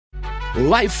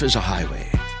Life is a highway,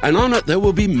 and on it there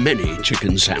will be many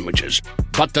chicken sandwiches.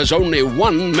 But there's only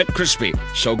one McCrispy.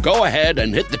 So go ahead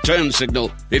and hit the turn signal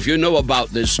if you know about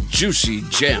this juicy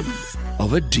gem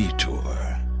of a detour.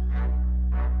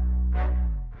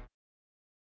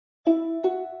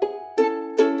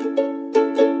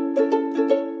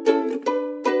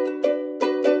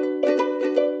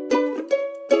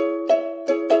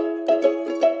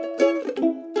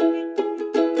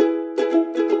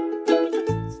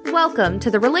 Welcome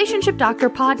to the Relationship Doctor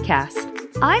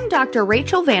podcast. I'm Dr.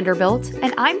 Rachel Vanderbilt,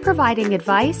 and I'm providing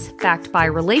advice backed by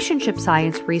relationship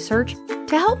science research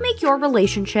to help make your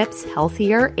relationships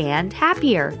healthier and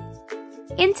happier.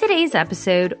 In today's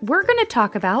episode, we're going to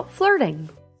talk about flirting.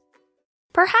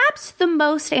 Perhaps the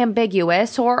most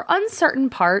ambiguous or uncertain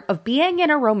part of being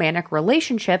in a romantic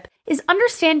relationship is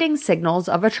understanding signals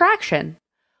of attraction.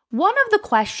 One of the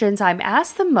questions I'm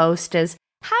asked the most is,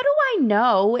 how do I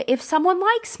know if someone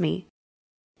likes me?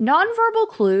 Nonverbal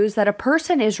clues that a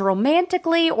person is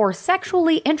romantically or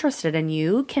sexually interested in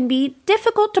you can be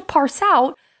difficult to parse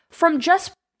out from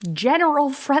just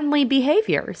general friendly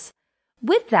behaviors.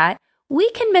 With that, we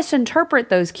can misinterpret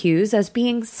those cues as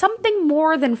being something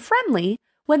more than friendly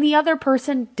when the other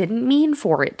person didn't mean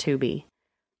for it to be.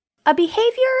 A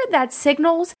behavior that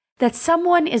signals that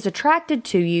someone is attracted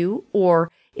to you or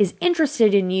is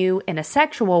interested in you in a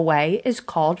sexual way is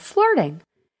called flirting.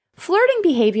 Flirting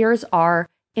behaviors are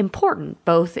important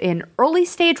both in early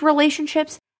stage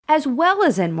relationships as well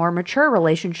as in more mature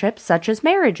relationships such as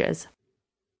marriages.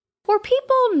 For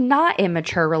people not in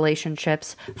mature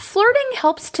relationships, flirting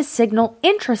helps to signal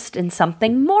interest in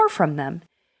something more from them.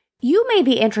 You may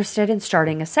be interested in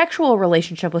starting a sexual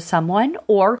relationship with someone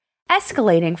or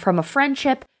escalating from a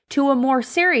friendship to a more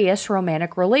serious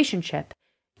romantic relationship.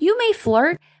 You may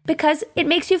flirt because it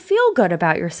makes you feel good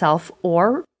about yourself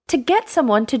or to get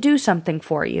someone to do something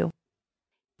for you.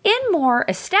 In more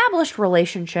established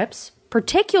relationships,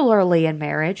 particularly in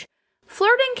marriage,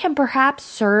 flirting can perhaps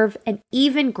serve an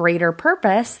even greater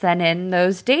purpose than in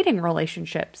those dating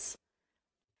relationships.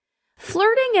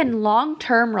 Flirting in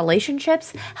long-term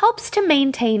relationships helps to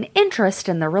maintain interest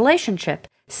in the relationship,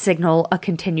 signal a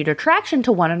continued attraction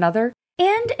to one another,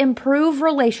 and improve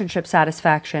relationship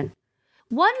satisfaction.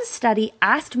 One study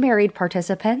asked married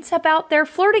participants about their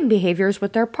flirting behaviors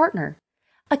with their partner.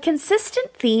 A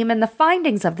consistent theme in the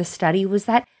findings of the study was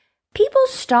that people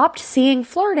stopped seeing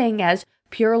flirting as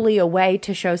purely a way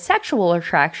to show sexual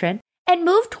attraction and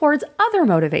moved towards other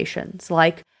motivations,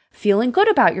 like feeling good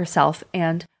about yourself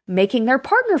and making their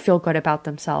partner feel good about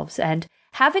themselves and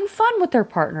having fun with their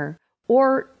partner,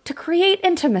 or to create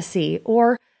intimacy,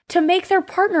 or to make their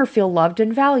partner feel loved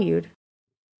and valued.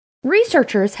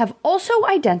 Researchers have also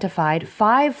identified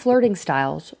 5 flirting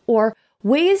styles, or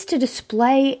ways to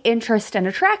display interest and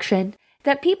attraction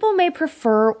that people may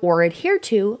prefer or adhere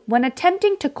to when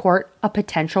attempting to court a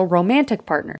potential romantic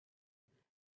partner.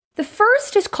 The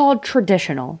first is called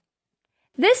traditional.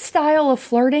 This style of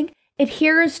flirting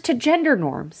adheres to gender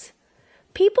norms.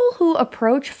 People who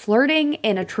approach flirting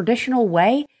in a traditional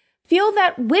way feel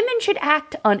that women should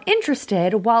act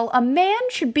uninterested while a man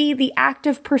should be the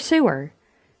active pursuer.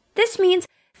 This means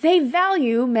they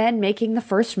value men making the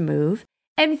first move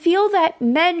and feel that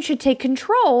men should take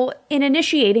control in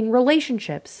initiating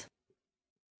relationships.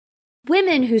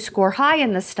 Women who score high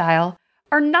in this style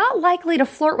are not likely to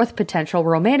flirt with potential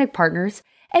romantic partners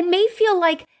and may feel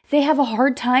like they have a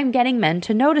hard time getting men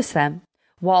to notice them,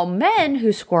 while men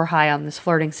who score high on this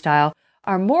flirting style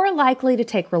are more likely to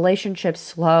take relationships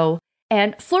slow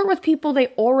and flirt with people they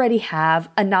already have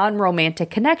a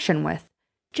non-romantic connection with.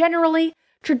 Generally,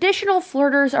 traditional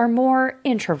flirters are more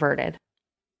introverted.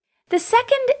 The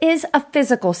second is a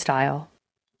physical style.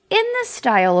 In this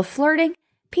style of flirting,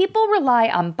 people rely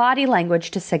on body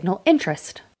language to signal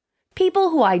interest. People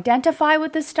who identify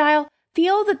with this style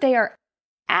feel that they are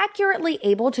accurately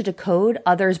able to decode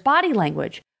others' body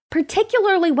language,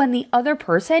 particularly when the other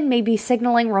person may be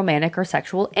signaling romantic or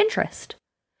sexual interest.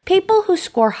 People who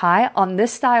score high on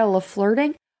this style of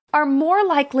flirting are more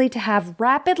likely to have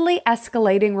rapidly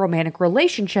escalating romantic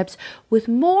relationships with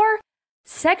more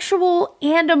sexual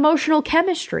and emotional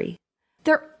chemistry.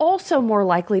 They're also more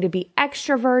likely to be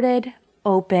extroverted,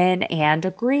 open, and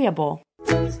agreeable.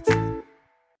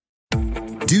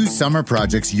 Do summer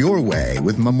projects your way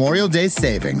with Memorial Day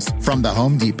savings from the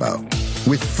Home Depot.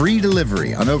 With free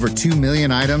delivery on over 2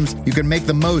 million items, you can make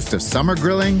the most of summer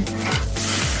grilling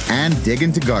and dig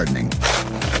into gardening.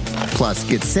 Plus,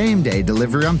 get same-day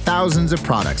delivery on thousands of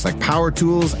products like power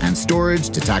tools and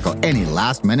storage to tackle any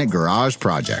last-minute garage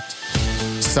project.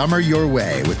 Summer your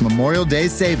way with Memorial Day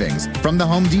savings from the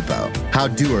Home Depot. How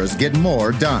doers get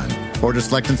more done. Order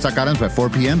select and stock items by 4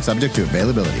 p.m. subject to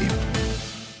availability.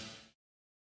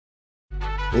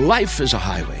 Life is a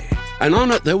highway, and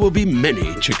on it there will be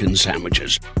many chicken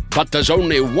sandwiches. But there's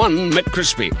only one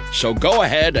McCrispy. So go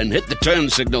ahead and hit the turn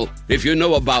signal if you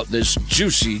know about this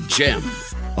juicy gem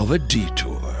of a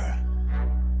detour.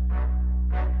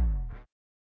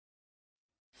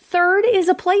 Third is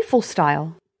a playful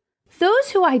style.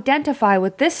 Those who identify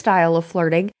with this style of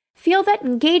flirting feel that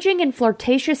engaging in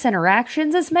flirtatious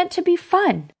interactions is meant to be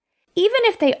fun. Even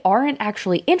if they aren't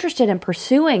actually interested in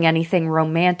pursuing anything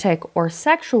romantic or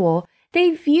sexual,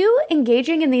 they view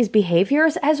engaging in these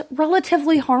behaviors as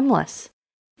relatively harmless.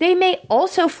 They may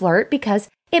also flirt because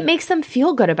it makes them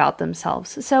feel good about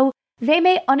themselves, so they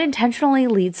may unintentionally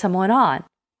lead someone on.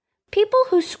 People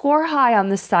who score high on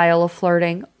this style of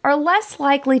flirting are less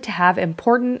likely to have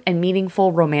important and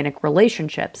meaningful romantic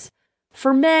relationships.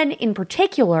 For men in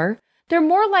particular, they're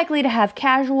more likely to have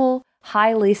casual,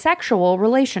 highly sexual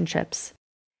relationships.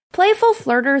 Playful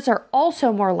flirters are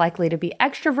also more likely to be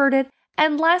extroverted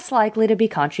and less likely to be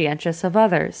conscientious of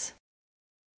others.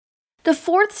 The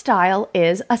fourth style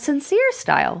is a sincere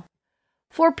style.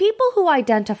 For people who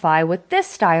identify with this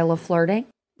style of flirting,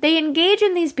 they engage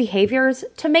in these behaviors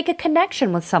to make a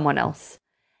connection with someone else.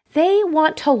 They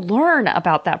want to learn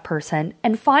about that person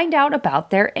and find out about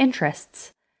their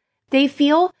interests. They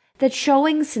feel that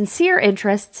showing sincere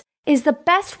interests is the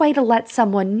best way to let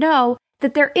someone know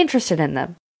that they're interested in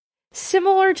them.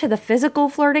 Similar to the physical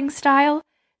flirting style,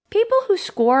 people who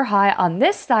score high on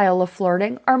this style of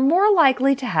flirting are more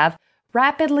likely to have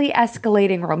rapidly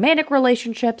escalating romantic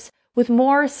relationships with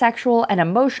more sexual and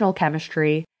emotional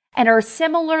chemistry, and are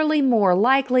similarly more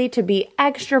likely to be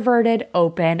extroverted,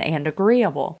 open, and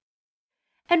agreeable.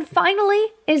 And finally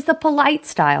is the polite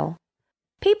style.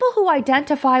 People who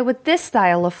identify with this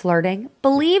style of flirting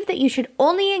believe that you should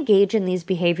only engage in these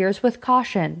behaviors with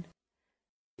caution.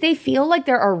 They feel like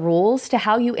there are rules to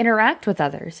how you interact with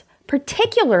others,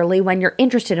 particularly when you're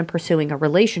interested in pursuing a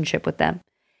relationship with them.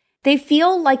 They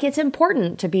feel like it's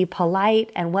important to be polite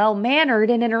and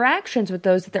well-mannered in interactions with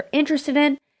those that they're interested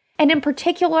in, and in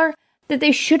particular, that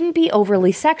they shouldn't be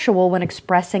overly sexual when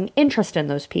expressing interest in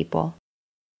those people.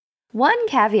 One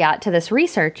caveat to this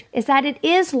research is that it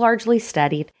is largely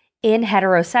studied in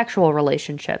heterosexual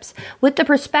relationships, with the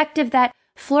perspective that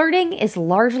flirting is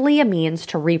largely a means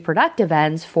to reproductive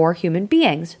ends for human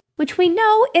beings, which we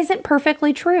know isn't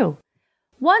perfectly true.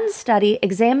 One study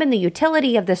examined the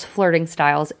utility of this flirting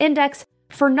styles index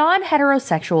for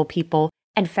non-heterosexual people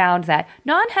and found that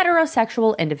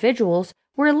non-heterosexual individuals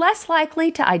were less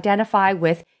likely to identify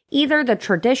with either the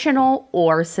traditional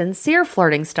or sincere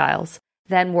flirting styles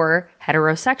than were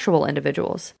heterosexual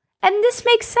individuals. And this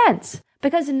makes sense,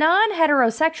 because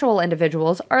non-heterosexual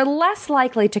individuals are less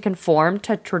likely to conform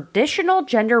to traditional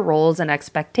gender roles and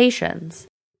expectations.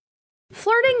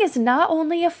 Flirting is not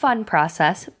only a fun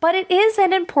process, but it is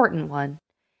an important one.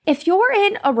 If you're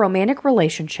in a romantic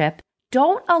relationship,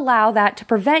 don't allow that to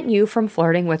prevent you from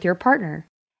flirting with your partner.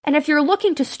 And if you're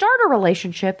looking to start a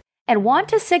relationship and want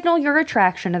to signal your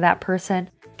attraction to that person,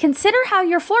 consider how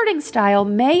your flirting style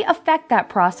may affect that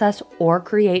process or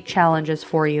create challenges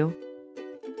for you.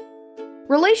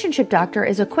 Relationship Doctor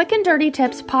is a quick and dirty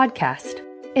tips podcast.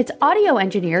 It's audio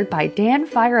engineered by Dan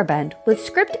Firebend with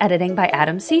script editing by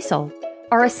Adam Cecil.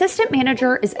 Our assistant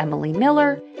manager is Emily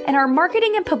Miller, and our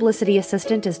marketing and publicity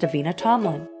assistant is Davina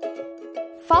Tomlin.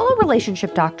 Follow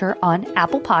Relationship Doctor on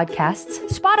Apple Podcasts,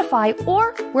 Spotify,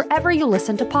 or wherever you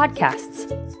listen to podcasts.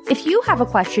 If you have a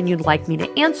question you'd like me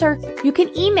to answer, you can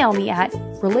email me at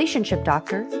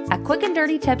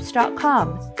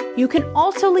relationshipdoctor@quickanddirtytips.com. You can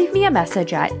also leave me a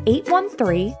message at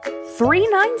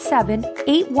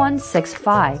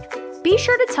 813-397-8165. Be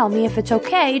sure to tell me if it's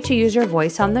okay to use your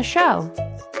voice on the show.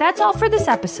 That's all for this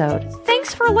episode.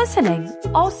 Thanks for listening.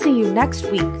 I'll see you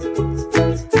next week.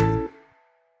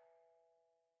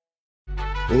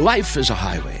 Life is a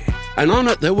highway, and on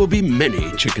it there will be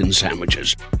many chicken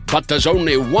sandwiches. But there's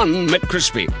only one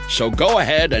McCrispy. So go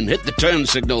ahead and hit the turn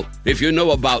signal if you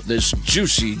know about this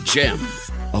juicy gem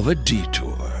of a detour.